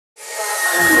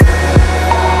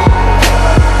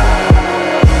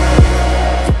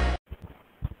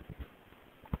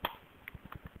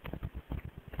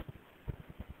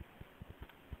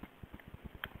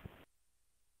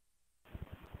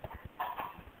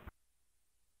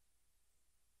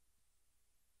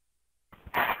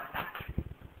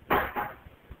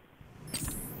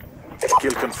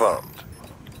Kill confirmed.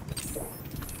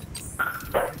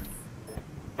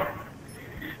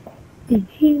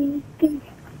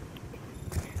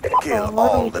 Kill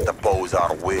all that oppose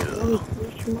our will.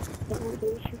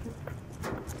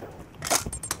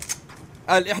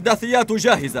 الإحداثيات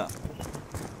جاهزة.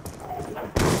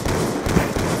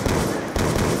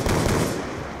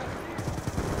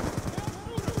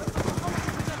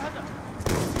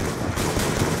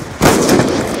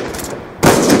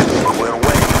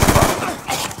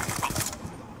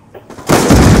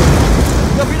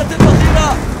 سفينة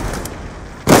الذخيرة.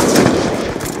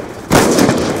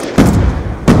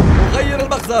 أغير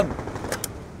المخزن.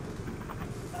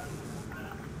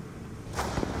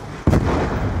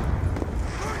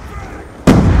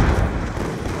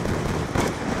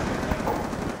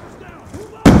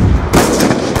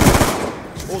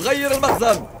 أغير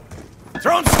المخزن.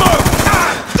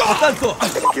 قتلته.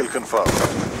 Kill confirmed.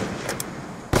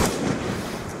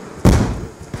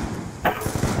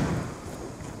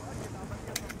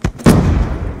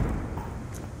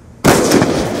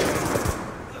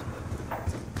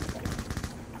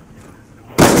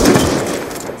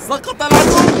 سقط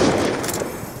العدو.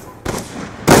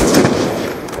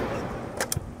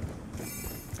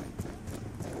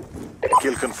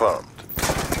 Kill confirmed.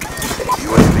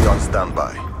 UAV on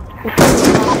standby.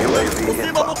 UAV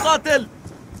أصيب inbound. مقاتل.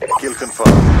 Kill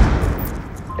confirmed.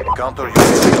 Counter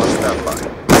UAV on standby.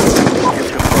 Kill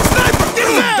confirmed.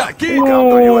 تأكيد.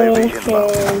 Counter UAV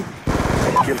inbound.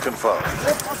 Kill confirmed.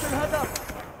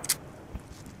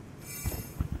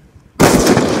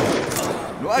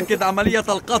 نؤكد عملية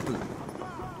القتل.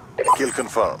 Kill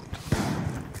confirmed.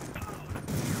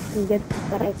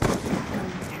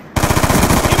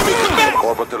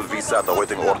 Orbital VSAT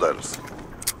awaiting orders.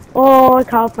 Oh, ik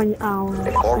hou van jou.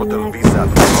 Orbital VSAT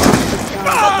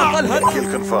online.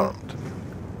 Kill confirmed.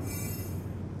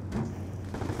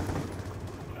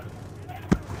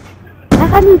 Hij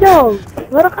gaat niet dood.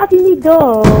 Waarom gaat hij niet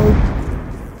dood?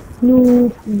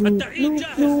 Noob, noob, noob,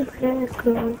 noob,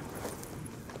 gekker.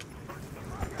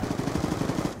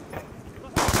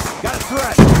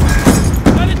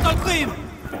 التلقيم.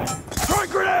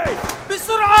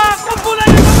 بسرعة قنبلة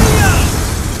يدوية.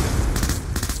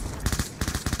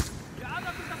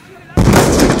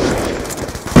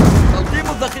 تلقيم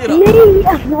الذخيرة. Nee,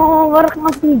 echt man, waarom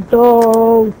gaat hij niet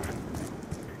dood? Het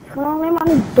is gewoon alleen maar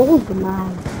niet dood,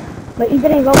 man. Maar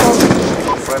iedereen wel dood.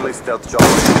 Friendly stealth chopper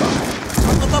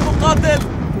inbound. سقط مقاتل.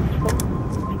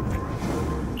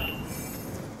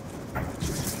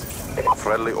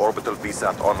 Friendly orbital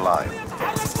VSAT online.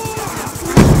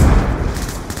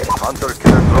 Hunter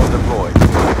killer drone deployed.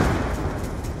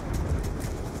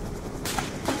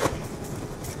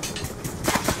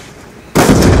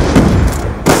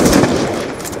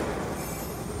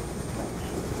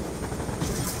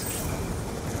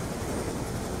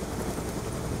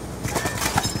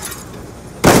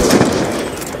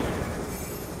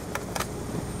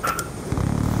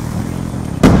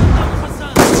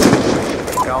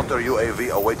 Counter UAV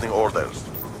awaiting orders.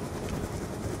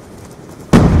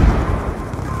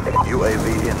 UAV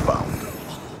inbound.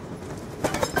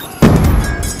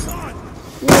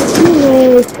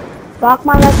 Nee, pak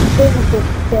maar lekker tegen dit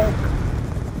stuk.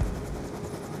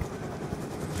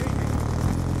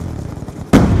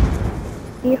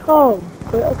 Hier gewoon.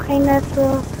 Kun je ook geen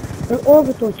even een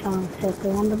orbitaltje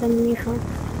aanzetten, want dat ben ik niet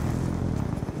gaan.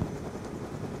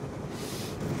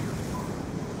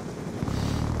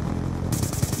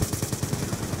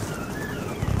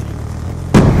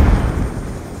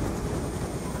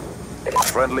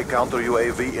 Friendly counter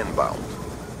UAV inbound.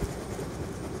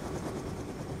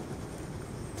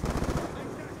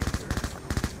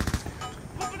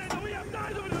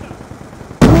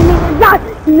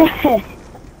 Nee!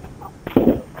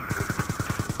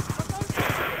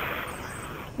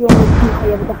 Jongens, je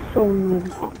hebt echt zo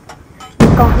nodig.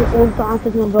 Je kan geen orbital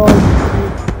aanzetten, maar wel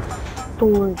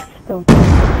doorgespeeld.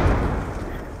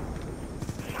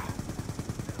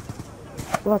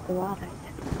 Wat de waarheid.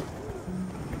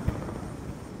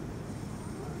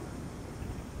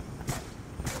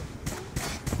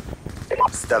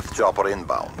 Stealth chopper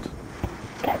inbound.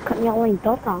 Kijk, ik kan niet alleen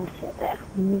dat aanzetten, echt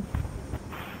niet.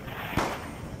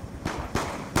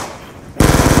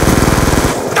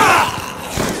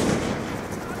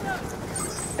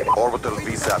 Orbital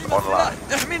VSAT online.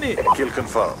 احمني. Kill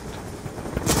confirmed.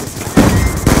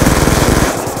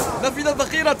 نفذ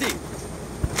الذخيرة.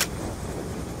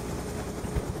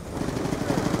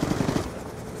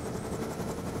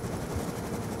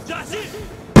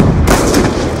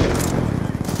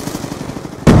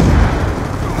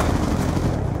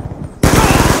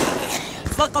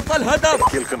 سقط الهدف.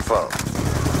 Kill confirmed.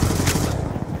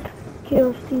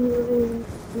 kills sturen.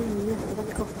 Dat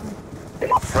ik ook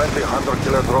van. Friendly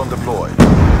hunter-killer drone deployed.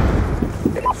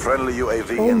 Friendly UAV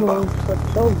inbound. Ik word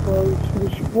zo boos. Die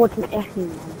support me echt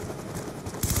niet, man.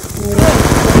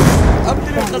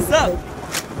 أبدل الخزان.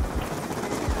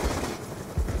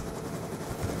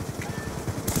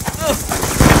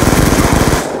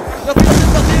 نفذت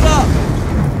الذخيرة.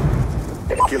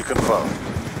 Kill confirmed.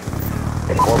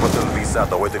 Orbital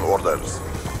VSAT awaiting orders.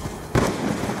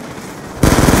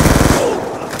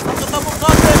 سقط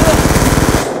مقاتل.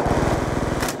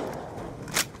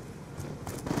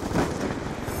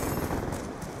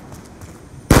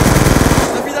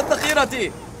 نفذت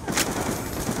ذخيرتي.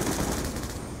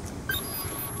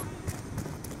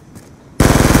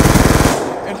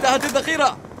 انتهت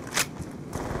الذخيرة.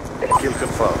 Kill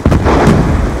confirmed.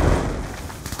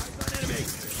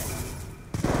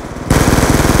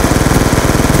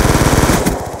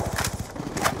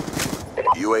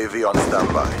 UAV on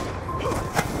standby.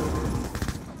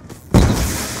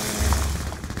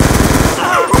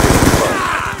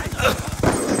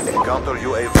 Counter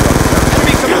UAV on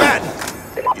standby.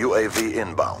 UAV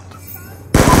inbound.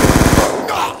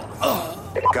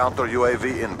 Counter UAV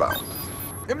inbound.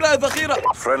 املأ الذخيرة.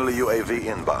 Friendly UAV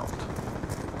inbound.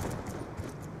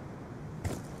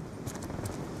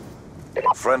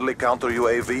 Friendly counter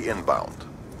UAV inbound.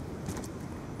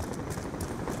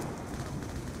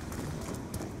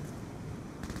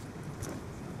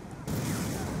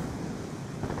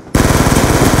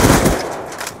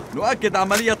 نؤكد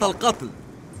عملية القتل.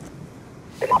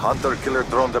 Hunter killer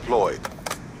drone deployed.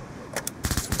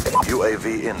 UAV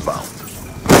inbound.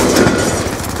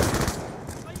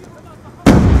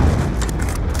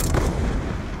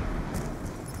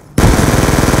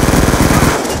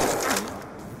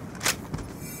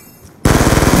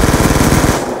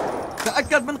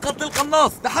 تأكد من قتل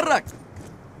القناص. تحرك.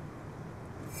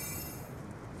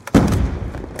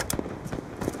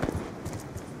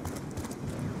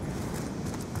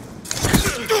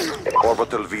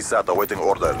 Orbital VSAT awaiting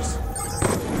orders.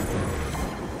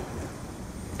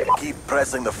 Keep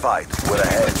pressing the fight. We're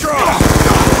ahead.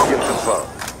 Kill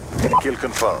confirmed. Kill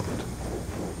confirmed.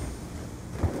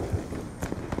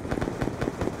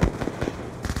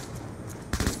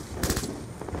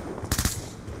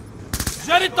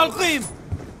 جاري التلقيم.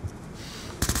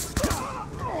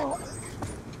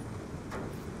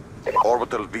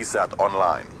 Orbital VSAT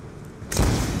online.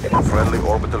 Friendly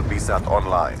orbital VSAT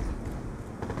online.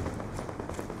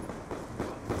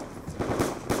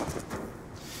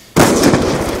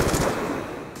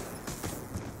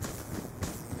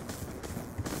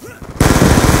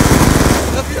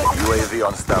 UAV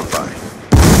on standby.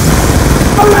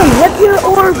 Allee, heb je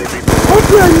orb? Heb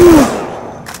je een nieuw?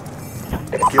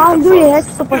 Doe je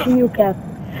headstop als je nieuw hebt.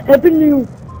 Heb je nieuw?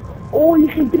 Oh, je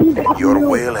ging 33 Your nieuw.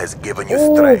 whale has given you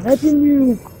Oh, strength. heb je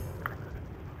nieuw?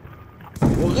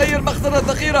 وغير مخزن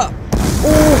الذخيرة.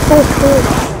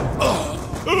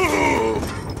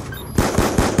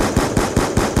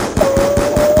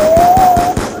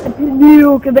 Heb je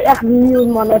nieuw? Ik heb echt nieuw,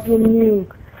 man. Heb je nieuw?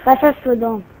 Ga even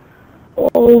dan.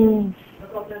 Oh.